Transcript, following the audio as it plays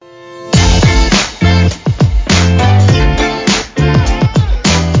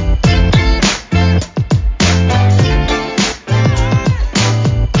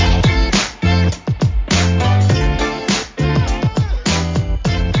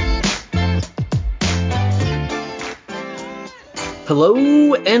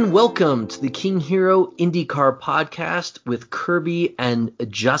Hello and welcome to the King Hiro Indycar podcast with Kirby and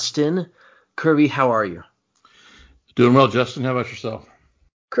Justin. Kirby, how are you? Doing well, Justin. How about yourself?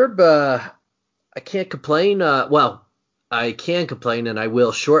 I can't complain. I can complain and I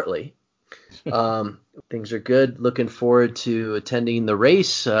will shortly. Things are good. Looking forward to attending the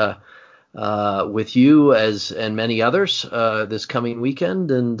race with you and many others this coming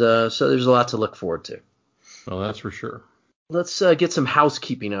weekend. And so there's a lot to look forward to. Well, that's for sure. Let's get some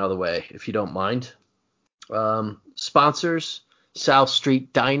housekeeping out of the way, if you don't mind. Sponsors, South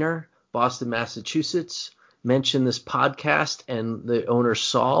Street Diner, Boston, Massachusetts. Mention this podcast and the owner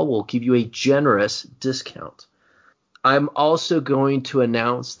Saul will give you a generous discount. I'm also going to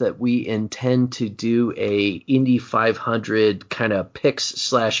announce that we intend to do a Indy 500 kind of picks /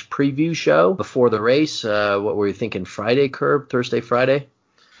 preview show before the race. What were you thinking? Friday, Curb? Thursday, Friday?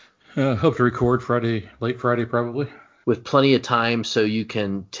 Hope to record late Friday probably. With plenty of time so you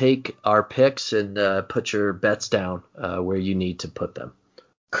can take our picks and put your bets down where you need to put them.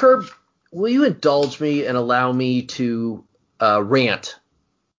 Curb, will you indulge me and allow me to rant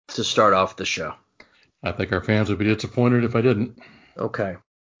to start off the show? I think our fans would be disappointed if I didn't. Okay.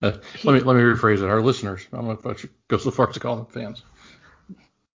 Let me rephrase it. Our listeners. I don't know if I should go so far as to call them fans.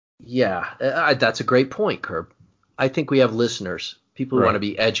 Yeah, that's a great point, Curb. I think we have listeners, people who want to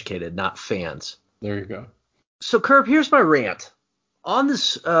be educated, not fans. There you go. So, Curb, here's my rant. On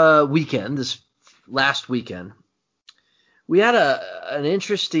this this last weekend, we had an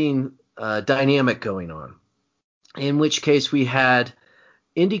interesting dynamic going on, in which case we had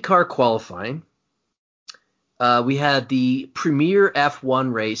IndyCar qualifying. We had the premier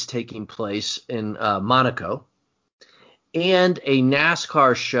F1 race taking place in Monaco, and a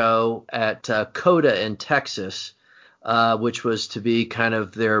NASCAR show at COTA in Texas, which was to be kind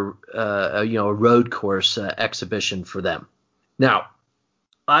of their a road course exhibition for them. Now,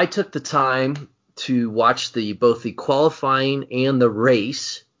 I took the time to watch both the qualifying and the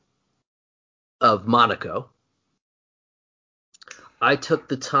race of Monaco. I took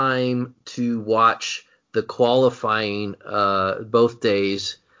the time to watch the qualifying both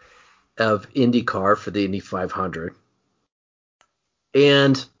days of IndyCar for the Indy 500.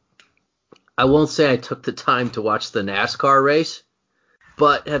 And I won't say I took the time to watch the NASCAR race,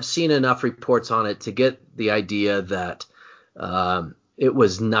 but have seen enough reports on it to get the idea that it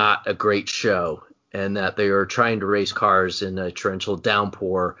was not a great show and that they were trying to race cars in a torrential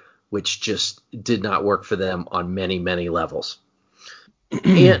downpour, which just did not work for them on many, many levels.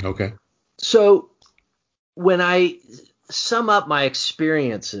 Okay. So when I sum up my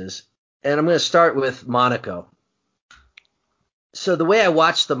experiences, and I'm going to start with Monaco. So the way I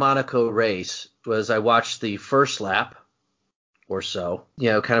watched the Monaco race was I watched the first lap or so,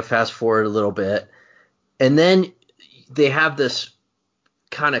 kind of fast forward a little bit. And then they have this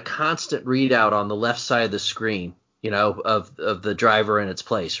kind of constant readout on the left side of the screen, of the driver in its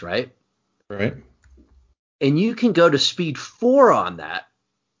place, right? Right. And you can go to speed 4 on that,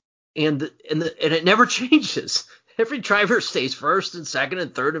 and it never changes. Every driver stays first and second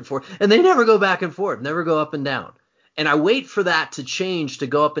and third and fourth, and they never go back and forth, never go up and down. And I wait for that to change to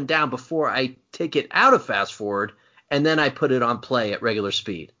go up and down before I take it out of fast forward, and then I put it on play at regular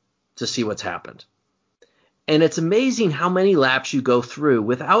speed to see what's happened. And it's amazing how many laps you go through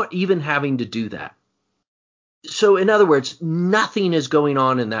without even having to do that. So in other words, nothing is going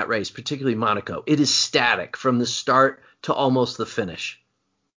on in that race, particularly Monaco. It is static from the start to almost the finish.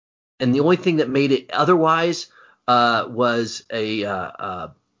 And the only thing that made it otherwise was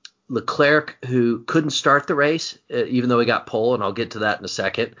a Leclerc who couldn't start the race, even though he got pole, and I'll get to that in a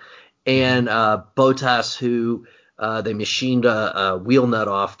second, and Bottas who they machined a wheel nut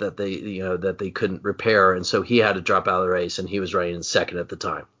off that they couldn't repair, and so he had to drop out of the race, and he was running in second at the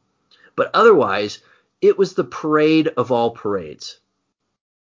time. But otherwise, it was the parade of all parades,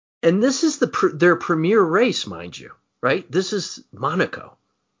 and this is their premier race, mind you, right? This is Monaco,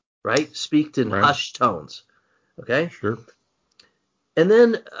 right? Speaked in hushed tones, okay? Sure. And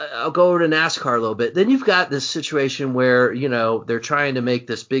then I'll go over to NASCAR a little bit. Then you've got this situation where, they're trying to make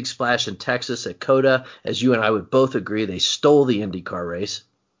this big splash in Texas at COTA. As you and I would both agree, they stole the IndyCar race,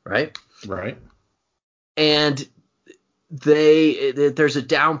 right? Right. And there's a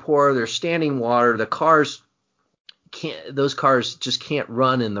downpour, there's standing water, those cars just can't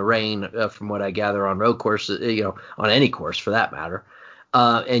run in the rain from what I gather on road courses, on any course for that matter.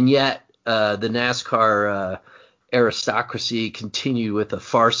 And yet the NASCAR aristocracy continued with a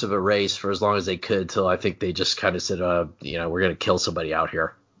farce of a race for as long as they could, till I think they just kind of said, we're going to kill somebody out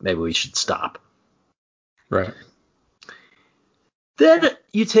here. Maybe we should stop. Right. Then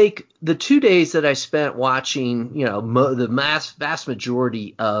you take the 2 days that I spent watching, the vast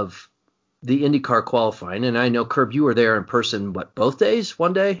majority of the IndyCar qualifying, and I know, Curb, you were there in person, what, both days,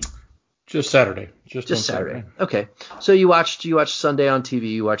 one day? Just Saturday. Just on Saturday. Okay. So you watched Sunday on TV,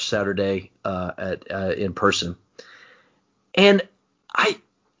 you watched Saturday in person. And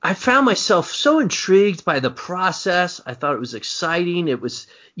I found myself so intrigued by the process. I thought it was exciting. It was,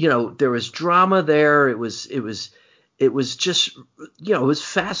 there was drama there. It was just, it was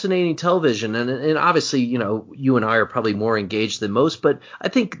fascinating television. And obviously, you and I are probably more engaged than most, but I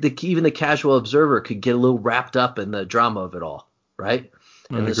think even the casual observer could get a little wrapped up in the drama of it all, right?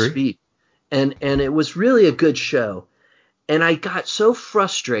 And the speed. And it was really a good show. And I got so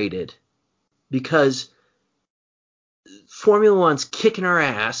frustrated because Formula One's kicking our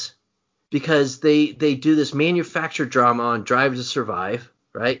ass because they do this manufactured drama on Drive to Survive,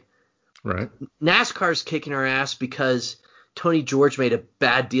 right? Right. NASCAR's kicking our ass because Tony George made a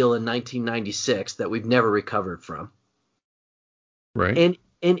bad deal in 1996 that we've never recovered from. Right. And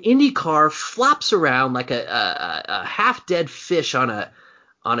IndyCar flops around like a half-dead fish on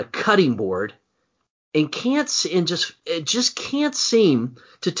a cutting board and just can't seem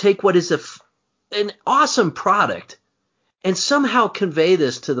to take what is an awesome product and somehow convey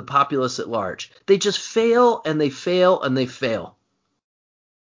this to the populace at large. They just fail and they fail and they fail.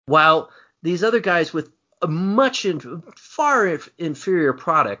 While these other guys with a far inferior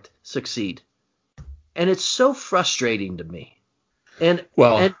product succeed. And it's so frustrating to me. And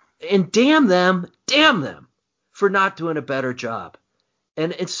damn them for not doing a better job.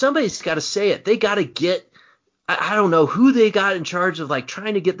 And somebody's got to say it. They got to get, I don't know who they got in charge of like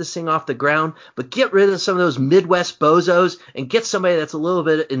trying to get this thing off the ground, but get rid of some of those Midwest bozos and get somebody that's a little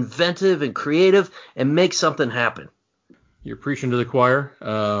bit inventive and creative and make something happen. You're preaching to the choir.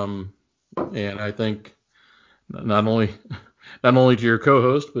 And I think not only to your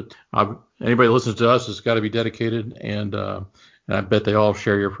co-host, but anybody that listens to us has got to be dedicated, and I bet they all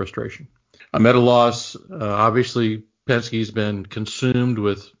share your frustration. I'm at a loss. Obviously, Penske's been consumed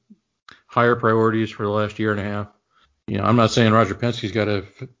with higher priorities for the last year and a half. I'm not saying Roger Penske's got to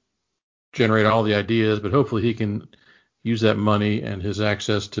generate all the ideas, but hopefully he can use that money and his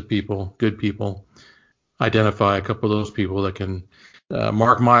access to people, good people, identify a couple of those people that can.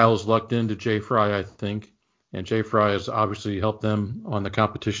 Mark Miles lucked into Jay Fry, I think, and Jay Fry has obviously helped them on the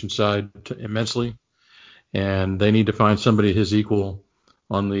competition side immensely, and they need to find somebody his equal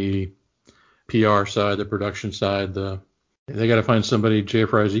on the PR side, the production side. They got to find somebody Jay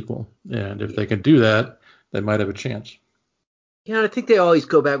Fry's equal, and if they can do that, they might have a chance. I think they always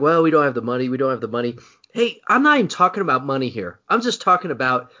go back, well, we don't have the money. Hey, I'm not even talking about money here. I'm just talking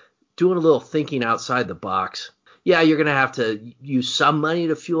about doing a little thinking outside the box. Yeah, you're going to have to use some money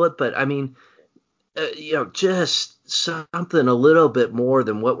to fuel it, but I mean, just something a little bit more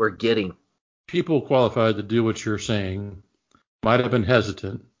than what we're getting. People qualified to do what you're saying might have been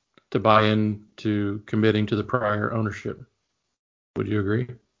hesitant to buy into committing to the prior ownership. Would you agree?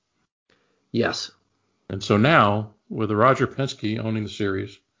 Yes. And so now, with Roger Penske owning the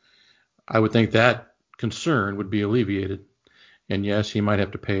series, I would think that concern would be alleviated. And yes, he might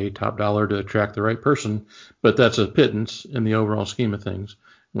have to pay top dollar to attract the right person, but that's a pittance in the overall scheme of things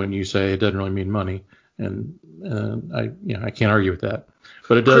when you say it doesn't really mean money. And I can't argue with that.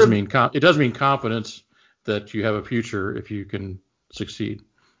 But it does mean confidence that you have a future if you can succeed.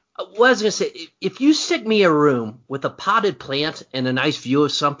 Well, I was going to say, if you stick me a room with a potted plant and a nice view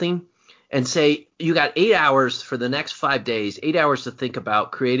of something and say you got 8 hours for the next 5 days, 8 hours to think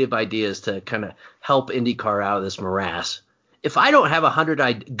about creative ideas to kind of help IndyCar out of this morass. If I don't have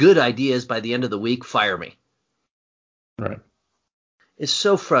 100 good ideas by the end of the week, fire me. Right. It's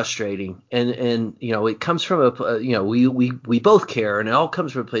so frustrating, and it comes from we both care, and it all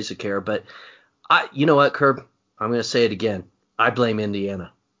comes from a place of care. But you know what, Curb? I'm going to say it again. I blame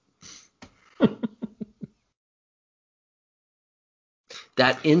Indiana.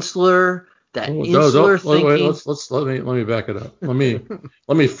 That insular thinking. Let me back it up.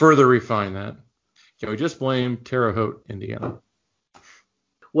 Let me further refine that. Can we just blame Terre Haute, Indiana?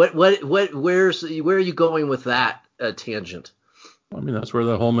 Where are you going with that tangent? I mean, that's where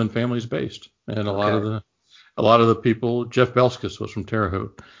the Holman family is based, and a lot of the people. Jeff Belskis was from Terre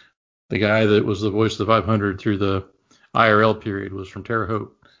Haute. The guy that was the voice of the 500 through the IRL period was from Terre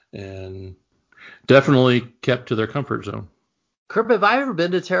Haute, and definitely kept to their comfort zone. Curb, have I ever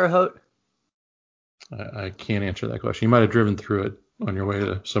been to Terre Haute? I can't answer that question. You might have driven through it on your way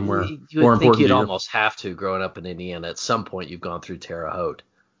to somewhere you would think you'd almost have to. Growing up in Indiana, at some point you've gone through Terre Haute.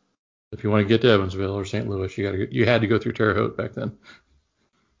 If you want to get to Evansville or St. Louis, you had to go through Terre Haute back then.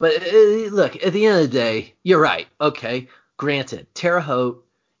 But look, at the end of the day, you're right. Okay, granted, Terre Haute,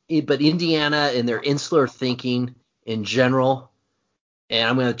 but Indiana and their insular thinking in general, and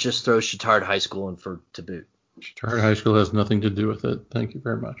I'm going to just throw Chittard High School in to boot. Chittard High School has nothing to do with it. Thank you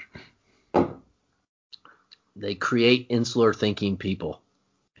very much. They create insular thinking people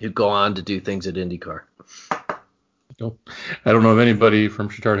who go on to do things at Indycar. I don't know of anybody from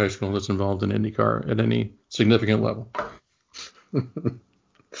Chittard High School that's involved in Indycar at any significant level.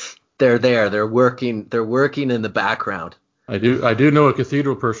 They're there. They're working in the background. I do know a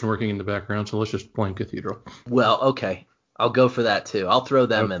cathedral person working in the background, so let's just blame cathedral. Well, okay. I'll go for that too. I'll throw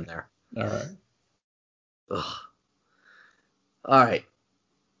them in there. All right. Ugh. All right.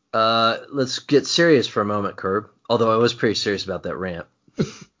 Let's get serious for a moment, Curb. Although I was pretty serious about that rant.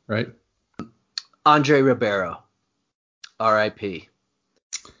 Right. Andre Ribero, R.I.P.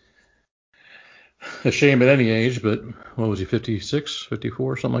 A shame at any age, but what was he, 56,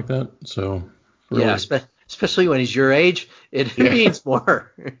 54, something like that? So really, yeah, especially when he's your age, it means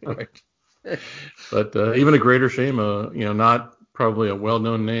more. Right. But even a greater shame, not probably a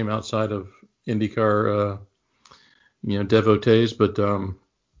well-known name outside of IndyCar, devotees, but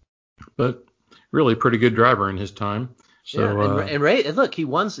really pretty good driver in his time. So and look, he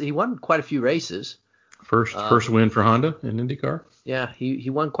won quite a few races. First win for Honda in IndyCar. Yeah, he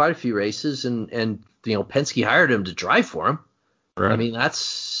won quite a few races, and Penske hired him to drive for him. Right. I mean,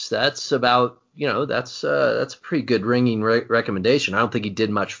 that's about that's a pretty good ringing recommendation. I don't think he did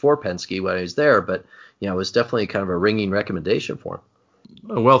much for Penske when he was there, but it was definitely kind of a ringing recommendation for him.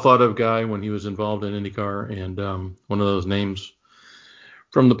 A well thought of guy when he was involved in IndyCar, and one of those names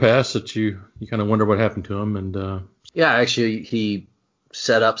from the past that you kind of wonder what happened to him. And actually, he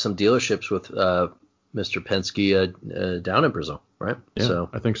set up some dealerships with Mr. Penske down in Brazil, right? Yeah, so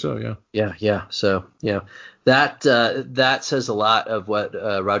I think so. Yeah. Yeah. So that says a lot of what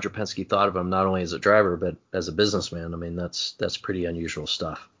Roger Penske thought of him, not only as a driver but as a businessman. I mean, that's pretty unusual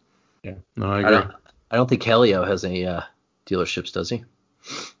stuff. Yeah. No, I agree. I don't think Helio has any dealerships, does he?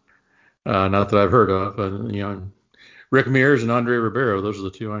 Not that I've heard of. Rick Mears and Andre Ribero, those are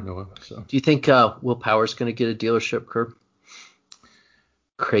the two I know of. So. Do you think Will Power's going to get a dealership, Curb?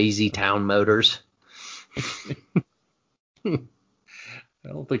 Crazy Town Motors. I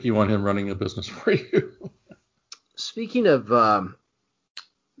don't think you want him running a business for you. Speaking of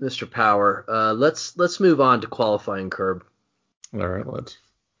Mr. Power, let's move on to qualifying, Curb. All right, let's.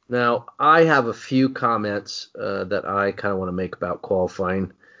 Now, I have a few comments that I kind of want to make about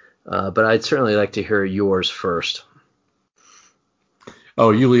qualifying, but I'd certainly like to hear yours first.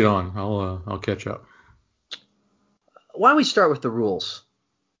 Oh, you lead on. I'll catch up. Why don't we start with the rules?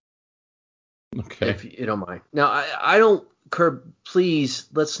 Okay. If you don't mind. Now, I don't, Curb, please,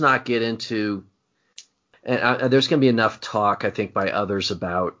 let's not get into, and there's going to be enough talk, I think, by others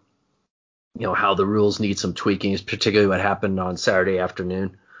about, how the rules need some tweaking, particularly what happened on Saturday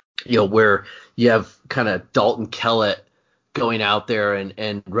afternoon, where you have kind of Dalton Kellett going out there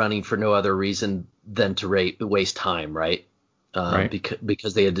and running for no other reason than to waste time, right? Right.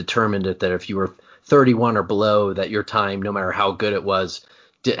 Because they had determined that if you were 31 or below, that your time, no matter how good it was,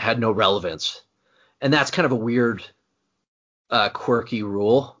 had no relevance. And that's kind of a weird, quirky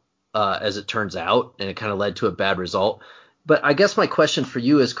rule, as it turns out, and it kind of led to a bad result. But I guess my question for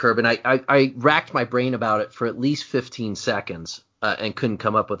you is, Curb, and I racked my brain about it for at least 15 seconds and couldn't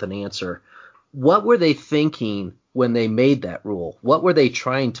come up with an answer. What were they thinking when they made that rule? What were they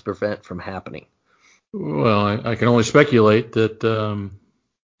trying to prevent from happening? Well, I can only speculate that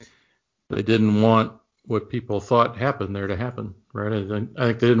they didn't want what people thought happened there to happen, right? I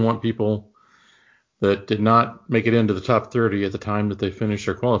think they didn't want people that did not make it into the top 30 at the time that they finished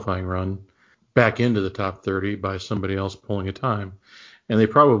their qualifying run back into the top 30 by somebody else pulling a time. And they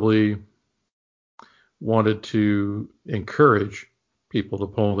probably wanted to encourage people to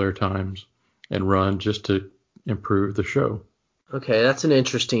pull their times and run just to improve the show. Okay, that's an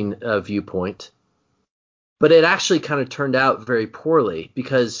interesting viewpoint. But it actually kind of turned out very poorly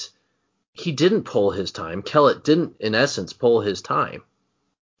because he didn't pull his time. Kellett didn't, in essence, pull his time.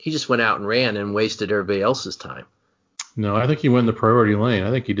 He just went out and ran and wasted everybody else's time. No, I think he went in the priority lane. I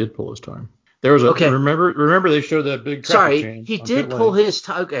think he did pull his time. There was remember they showed that big traffic change. He did pull his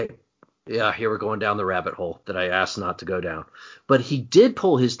time. Okay. Yeah, here we're going down the rabbit hole that I asked not to go down. But he did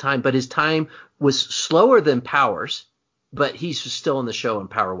pull his time, but his time was slower than Power's, but he's still in the show and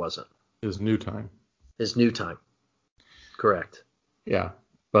Power wasn't. His new time. Correct. Yeah,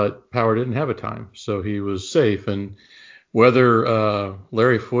 but Power didn't have a time, so he was safe. And whether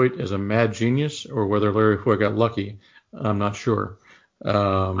Larry Foyt is a mad genius or whether Larry Foyt got lucky, I'm not sure.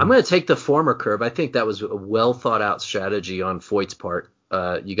 I'm going to take the former, Curb. I think that was a well thought out strategy on Foyt's part.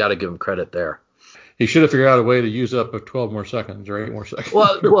 You got to give him credit there. He should have figured out a way to use up 12 more seconds or 8 more seconds.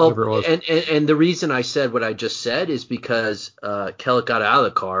 Well, Whatever it was. and the reason I said what I just said is because Kellett got out of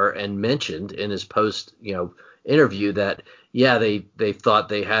the car and mentioned in his post, interview that they thought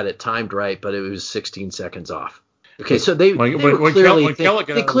they had it timed right, but it was 16 seconds off. Okay, so they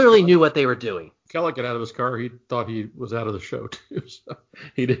clearly knew what they were doing. Kellett got out of his car. He thought he was out of the show too. So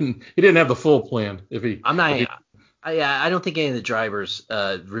he didn't have the full plan. I don't think any of the drivers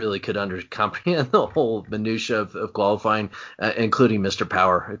really could comprehend the whole minutia of qualifying, including Mr.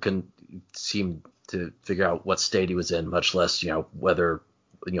 Power, who couldn't seem to figure out what state he was in, much less whether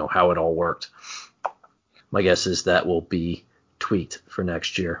how it all worked. My guess is that will be tweaked for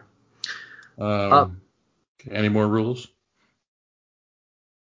next year. Any more rules?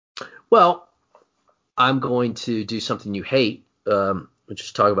 Well, I'm going to do something you hate, which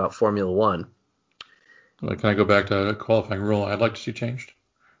is talk about Formula One. Can I go back to a qualifying rule I'd like to see changed?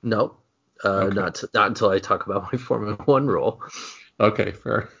 No, okay. Not until I talk about my Formula One rule. Okay,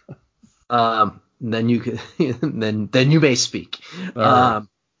 fair. Then you can, then you may speak. Right.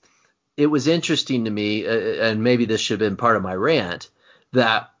 It was interesting to me, and maybe this should have been part of my rant,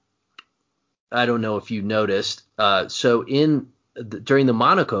 that I don't know if you noticed. So during the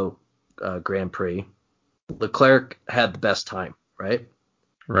Monaco Grand Prix, Leclerc had the best time, right?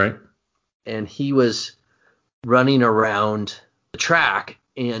 Right. And he was running around the track,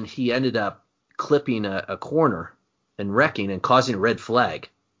 and he ended up clipping a corner and wrecking and causing a red flag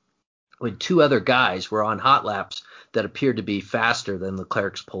when two other guys were on hot laps that appeared to be faster than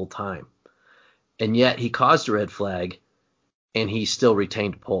Leclerc's pole time. And yet he caused a red flag, and he still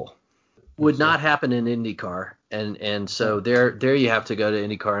retained pole. Would not happen in Indycar. And so there you have to go to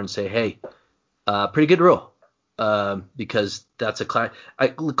Indycar and say, hey, pretty good rule. Because that's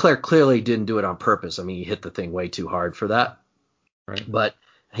Leclerc clearly didn't do it on purpose. I mean, he hit the thing way too hard for that. Right. But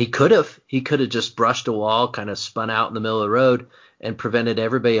he could have just brushed a wall, kind of spun out in the middle of the road, and prevented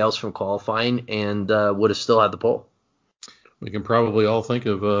everybody else from qualifying, and would have still had the pole. We can probably all think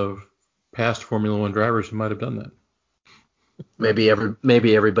of past Formula One drivers who might have done that.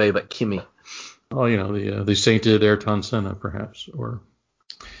 Maybe everybody but Kimi. Oh, the sainted Ayrton Senna, perhaps, or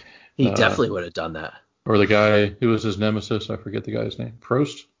he definitely would have done that. Or the guy who was his nemesis, I forget the guy's name.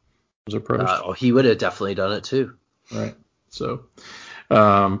 Prost? Was it Prost? He would have definitely done it too. Right. So,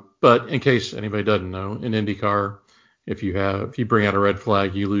 but in case anybody doesn't know, in IndyCar, if you bring out a red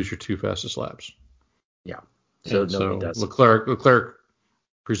flag, you lose your 2 fastest laps. Yeah. So nobody does. Leclerc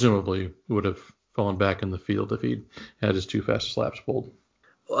presumably would have fallen back in the field if he'd had his 2 fastest laps pulled.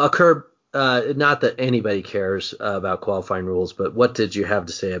 Curb. Not that anybody cares about qualifying rules, but what did you have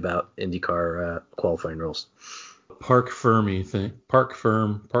to say about IndyCar qualifying rules? Parc Ferme,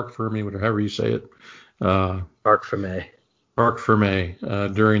 whatever you say it. Parc Ferme.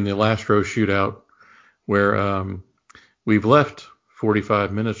 During the last row shootout, where we've left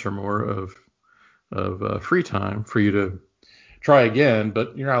 45 minutes or more of free time for you to try again,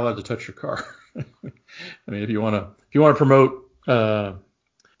 but you're not allowed to touch your car. I mean, if you want to promote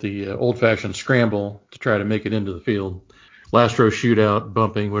the old-fashioned scramble to try to make it into the field, last row shootout,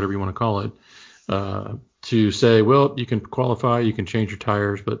 bumping, whatever you want to call it, to say, well, you can qualify, you can change your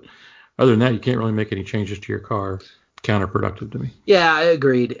tires, but other than that, you can't really make any changes to your car. Counterproductive to me. Yeah, I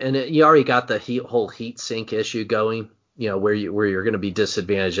agreed. And you already got the whole heat sink issue going, where you're going to be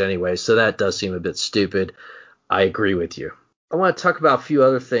disadvantaged anyway. So that does seem a bit stupid. I agree with you. I want to talk about a few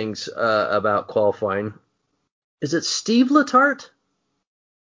other things about qualifying. Is it Steve Letarte?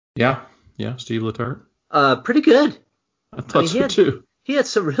 Yeah, Steve Letarte. Pretty good. I thought so too. He had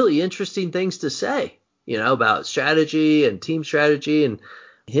some really interesting things to say, about strategy and team strategy, and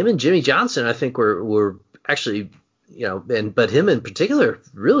him and Jimmy Johnson, I think were actually, but him in particular,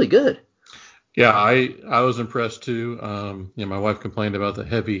 really good. Yeah, I was impressed too. My wife complained about the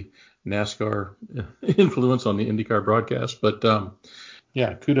heavy NASCAR influence on the IndyCar broadcast, but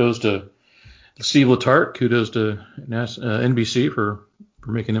kudos to Steve Letarte, kudos to NBC for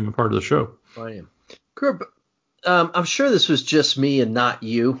making him a part of the show. I am. Curb, I'm sure this was just me and not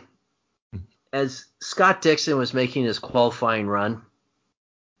you. As Scott Dixon was making his qualifying run,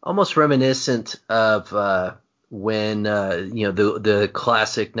 almost reminiscent of when the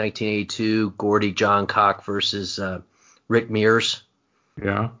classic 1982 Gordy Johncock versus Rick Mears.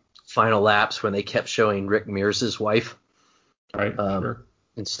 Yeah. Final laps when they kept showing Rick Mears' wife. Right. Sure.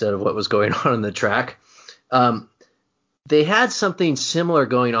 Instead of what was going on the track. They had something similar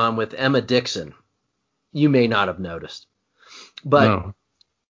going on with Emma Dixon. You may not have noticed. But no.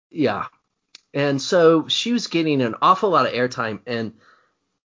 Yeah. And so she was getting an awful lot of airtime, and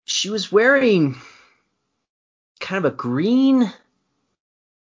she was wearing kind of a green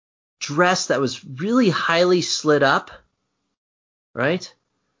dress that was really highly slit up, right?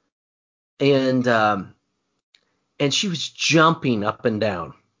 And she was jumping up and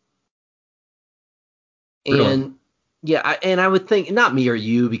down. Really? And yeah, I would think, not me or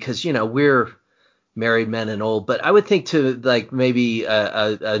you, because we're married men and old, but I would think to like maybe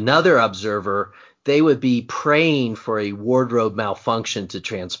another observer, they would be praying for a wardrobe malfunction to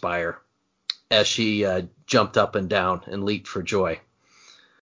transpire as she jumped up and down and leaped for joy.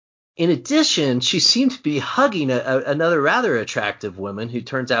 In addition, she seemed to be hugging another rather attractive woman who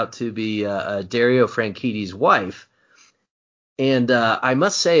turns out to be Dario Franchitti's wife. And I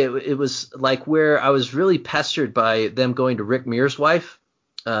must say, it was like where I was really pestered by them going to Rick Mears' wife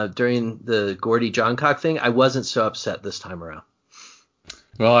during the Gordy Johncock thing. I wasn't so upset this time around.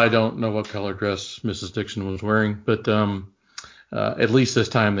 Well, I don't know what color dress Mrs. Dixon was wearing, but at least this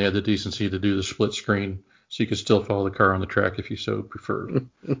time they had the decency to do the split screen so you could still follow the car on the track if you so preferred.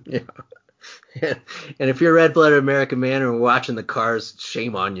 Yeah. And if you're a red-blooded American man and we're watching the cars,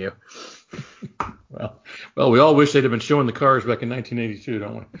 shame on you. Well, we all wish they'd have been showing the cars back in 1982,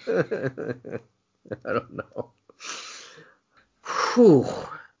 don't we? I don't know. Whew.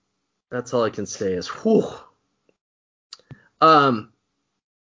 That's all I can say is whew. Do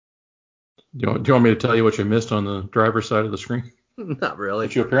you want me to tell you what you missed on the driver's side of the screen? Not really.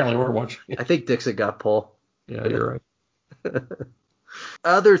 But you apparently were watching. I think Dixon got pole. Yeah, you're right.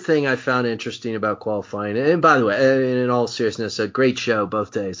 Other thing I found interesting about qualifying, and by the way, in all seriousness, a great show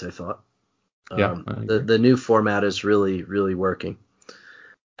both days, I thought. The new format is really, really working.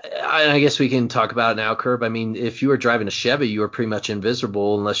 I guess we can talk about it now, Curb. I mean, if you were driving a Chevy, you were pretty much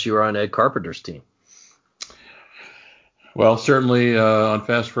invisible unless you were on Ed Carpenter's team. Well, certainly on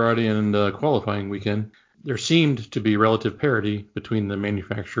Fast Friday and qualifying weekend, there seemed to be relative parity between the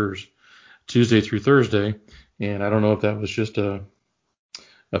manufacturers Tuesday through Thursday. And I don't know if that was just a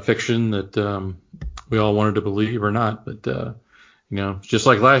fiction that we all wanted to believe or not. But, just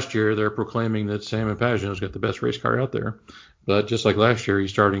like last year, they're proclaiming that Sam Pagano's got the best race car out there. But just like last year,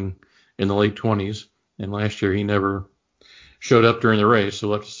 he's starting in the late 20s. And last year, he never showed up during the race. So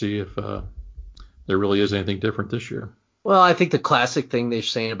we'll have to see if there really is anything different this year. Well, I think the classic thing they're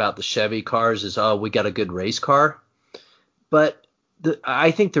saying about the Chevy cars is, oh, we got a good race car. But I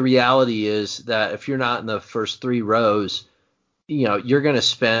think the reality is that if you're not in the first three rows, you're going to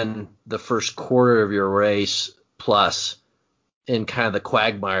spend the first quarter of your race plus in kind of the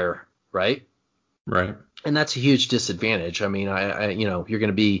quagmire, right? Right. And that's a huge disadvantage. I mean, you're going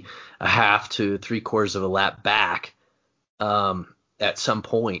to be a half to 3/4 of a lap back at some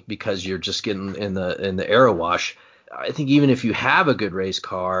point because you're just getting in the aero wash. I think even if you have a good race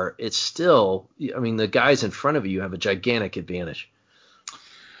car, it's still, I mean, the guys in front of you have a gigantic advantage.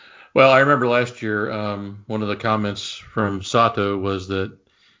 Well, I remember last year, one of the comments from Sato was that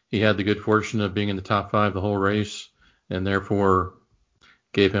he had the good fortune of being in the top 5 the whole race, and therefore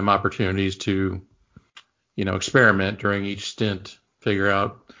gave him opportunities to, experiment during each stint, figure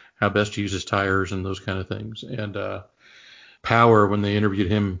out how best to use his tires and those kind of things. And Power, when they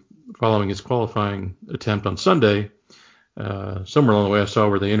interviewed him following his qualifying attempt on Sunday, somewhere along the way I saw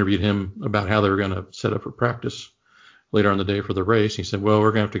where they interviewed him about how they were going to set up for practice later on the day for the race. He said, well,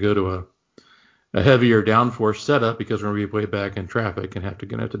 we're going to have to go to a heavier downforce setup because we're going to be way back in traffic and going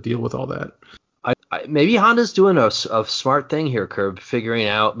to have to deal with all that. Maybe Honda's doing a smart thing here, Curb, figuring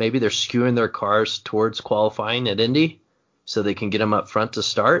out maybe they're skewing their cars towards qualifying at Indy so they can get them up front to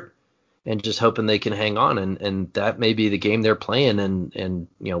start and just hoping they can hang on. And that may be the game they're playing. And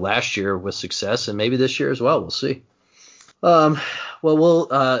last year with success and maybe this year as well. We'll see. Well, we'll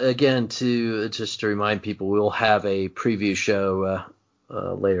again, to remind people, we'll have a preview show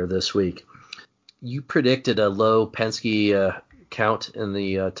later this week. You predicted a low Penske count in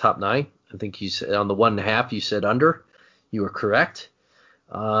the top 9. I think you said on the 1.5, you said under. You were correct.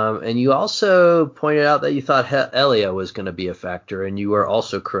 And you also pointed out that you thought Elio was going to be a factor, and you were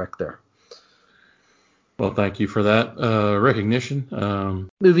also correct there. Well, thank you for that recognition.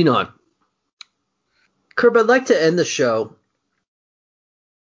 Moving on. Curb, I'd like to end the show.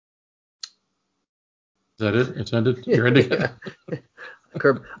 Is that it? It's ended? You're ending it?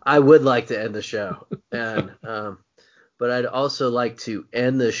 Curb, I would like to end the show. And but I'd also like to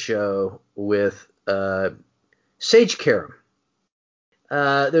end the show with Sage Karam.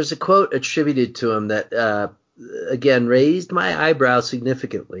 There's a quote attributed to him that, again, raised my eyebrow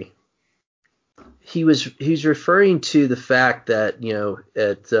significantly. He's referring to the fact that,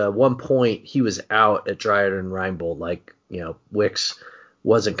 at one point he was out at Dreyer and Reinbold, like, Wix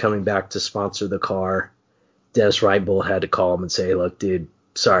wasn't coming back to sponsor the car. Dennis Reinbold had to call him and say, look, dude,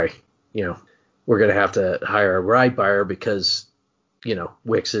 sorry, we're going to have to hire a ride buyer because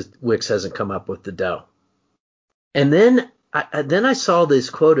Wicks hasn't come up with the dough. And then I saw this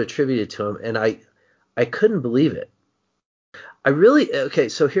quote attributed to him, and I couldn't believe it. Okay,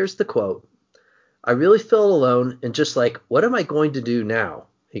 so here's the quote. I really felt alone and just like, what am I going to do now?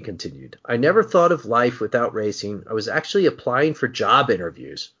 He continued. I never thought of life without racing. I was actually applying for job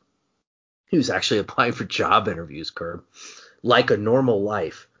interviews. He was actually applying for job interviews, Curb, like a normal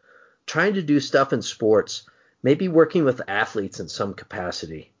life, trying to do stuff in sports, maybe working with athletes in some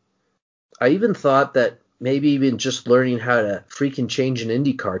capacity. I even thought that maybe even just learning how to freaking change an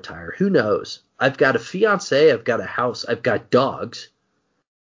Indycar tire. Who knows? I've got a fiance, I've got a house, I've got dogs.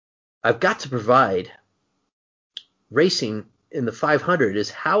 I've got to provide. Racing in the 500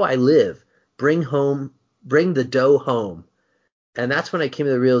 is how I live. Bring the dough home. And that's when I came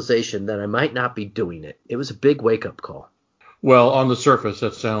to the realization that I might not be doing it. It was a big wake-up call. Well, on the surface,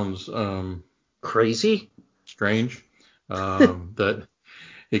 that sounds crazy, strange. That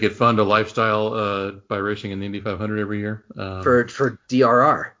he could fund a lifestyle by racing in the Indy 500 every year for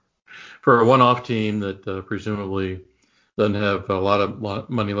DRR, for a one-off team that presumably doesn't have a lot of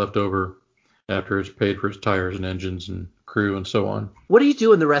money left over after it's paid for his tires and engines and crew and so on. What do you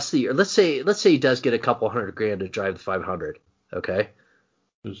do in the rest of the year? Let's say he does get a couple $100,000 to drive the 500. Okay.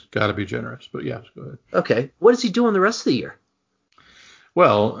 It's got to be generous, but yes, go ahead. Okay. What does he do in the rest of the year?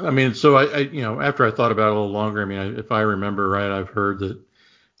 Well, I mean, so I after I thought about it a little longer, I mean, if I remember right, I've heard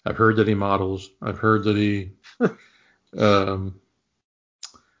that he models. I've heard that he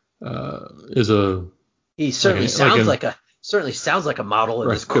is a. He certainly sounds like a model in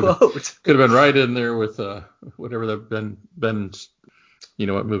right, his quote. Could have been right in there with whatever that Ben. You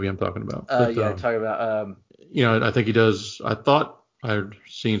know what movie I'm talking about? Talking about. I think he does. I thought I'd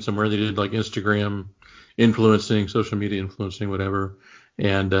seen somewhere that he did like Instagram influencing, social media influencing, whatever.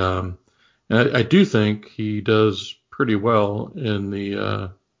 And I do think he does pretty well in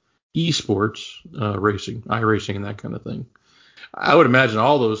the esports racing, iRacing, and that kind of thing. I would imagine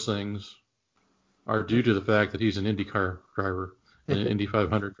all those things are due to the fact that he's an Indycar driver, an Indy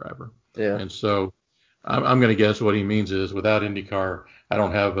 500 driver. Yeah. And so I'm going to guess what he means is without Indycar, I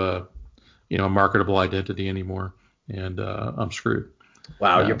don't have a marketable identity anymore, and I'm screwed.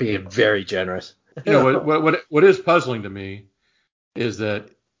 Wow, you're being very generous. What is puzzling to me is that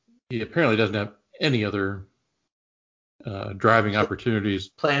he apparently doesn't have any other driving opportunities.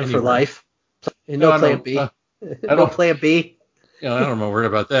 Plan anywhere. for life. No plan B. No plan B. I don't know worried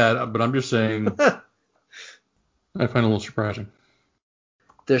about that, but I'm just saying I find it a little surprising.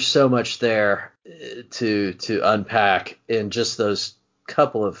 There's so much there to unpack in just those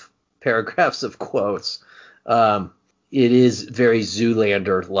couple of paragraphs of quotes. It is very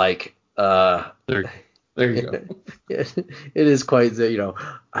Zoolander like. There you go. It is quite,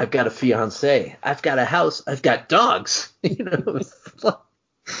 I've got a fiance, I've got a house, I've got dogs. It's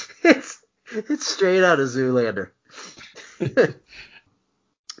straight out of Zoolander.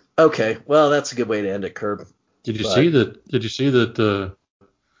 Okay, well, that's a good way to end it, Curb. Did you see that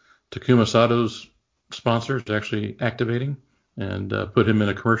Takuma Sato's sponsor is actually activating and put him in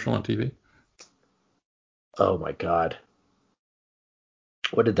a commercial on TV? Oh my God.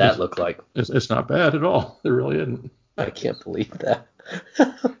 What did that look like? It's not bad at all. It really isn't. I can't believe that.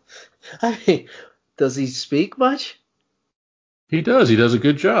 I mean, does he speak much? He does. He does a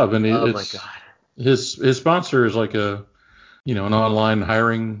good job. And oh my God. His sponsor is like an online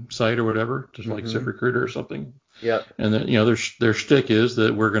hiring site or whatever, just like ZipRecruiter or something. Yep. And then, their shtick is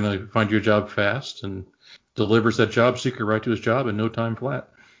that we're going to find you a job fast and delivers that job seeker right to his job in no time flat.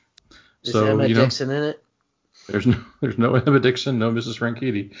 Is Emma Dixon in it? There's no Emma Dixon, no Mrs.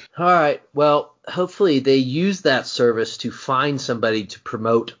 Franchitti. All right. Well, hopefully they use that service to find somebody to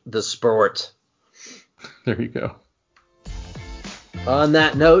promote the sport. There you go. On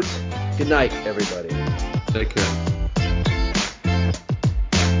that note, good night, everybody. Take care.